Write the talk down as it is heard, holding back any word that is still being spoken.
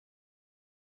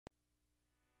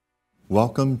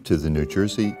Welcome to the New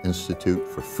Jersey Institute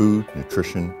for Food,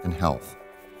 Nutrition, and Health,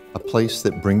 a place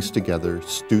that brings together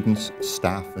students,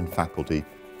 staff, and faculty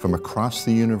from across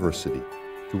the university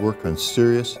to work on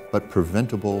serious but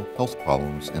preventable health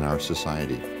problems in our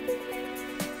society.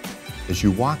 As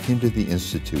you walk into the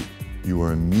Institute, you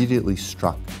are immediately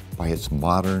struck by its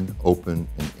modern, open,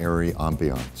 and airy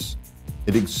ambiance.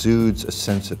 It exudes a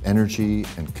sense of energy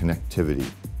and connectivity.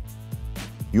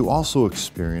 You also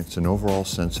experience an overall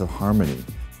sense of harmony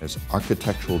as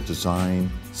architectural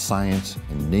design, science,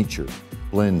 and nature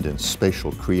blend in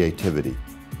spatial creativity.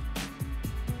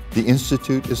 The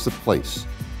Institute is the place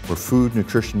where food,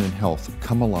 nutrition, and health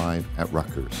come alive at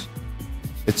Rutgers.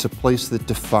 It's a place that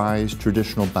defies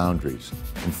traditional boundaries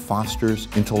and fosters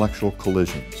intellectual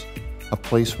collisions, a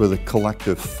place where the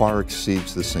collective far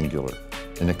exceeds the singular,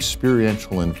 an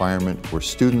experiential environment where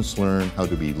students learn how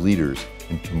to be leaders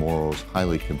in tomorrow's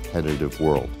highly competitive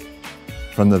world.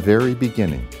 From the very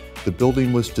beginning, the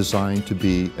building was designed to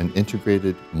be an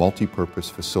integrated, multi-purpose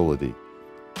facility,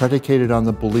 predicated on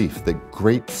the belief that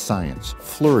great science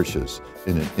flourishes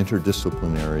in an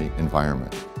interdisciplinary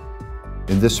environment.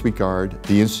 In this regard,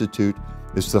 the Institute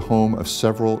is the home of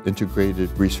several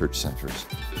integrated research centers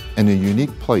and a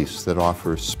unique place that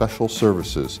offers special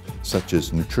services such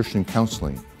as nutrition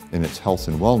counseling in its Health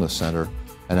and Wellness Center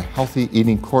and a healthy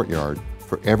eating courtyard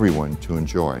for everyone to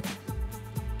enjoy.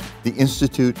 The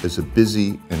Institute is a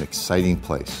busy and exciting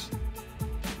place.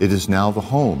 It is now the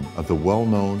home of the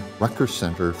well-known Rutgers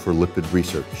Center for Lipid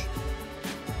Research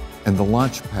and the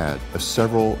launchpad of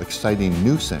several exciting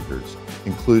new centers,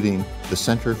 including the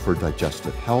Center for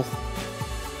Digestive Health,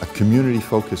 a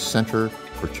community-focused center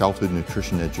for childhood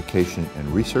nutrition education and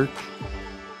research,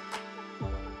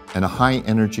 and a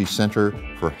high-energy center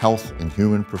for health and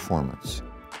human performance.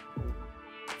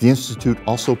 The Institute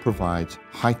also provides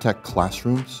high-tech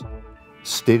classrooms,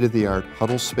 state-of-the-art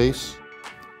huddle space,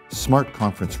 smart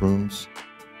conference rooms,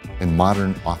 and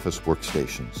modern office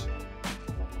workstations.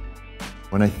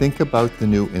 When I think about the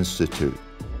new Institute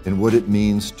and what it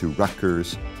means to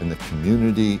Rutgers and the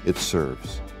community it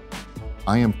serves,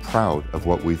 I am proud of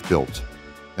what we've built,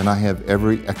 and I have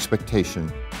every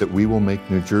expectation that we will make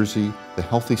New Jersey the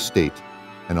healthy state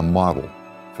and a model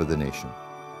for the nation.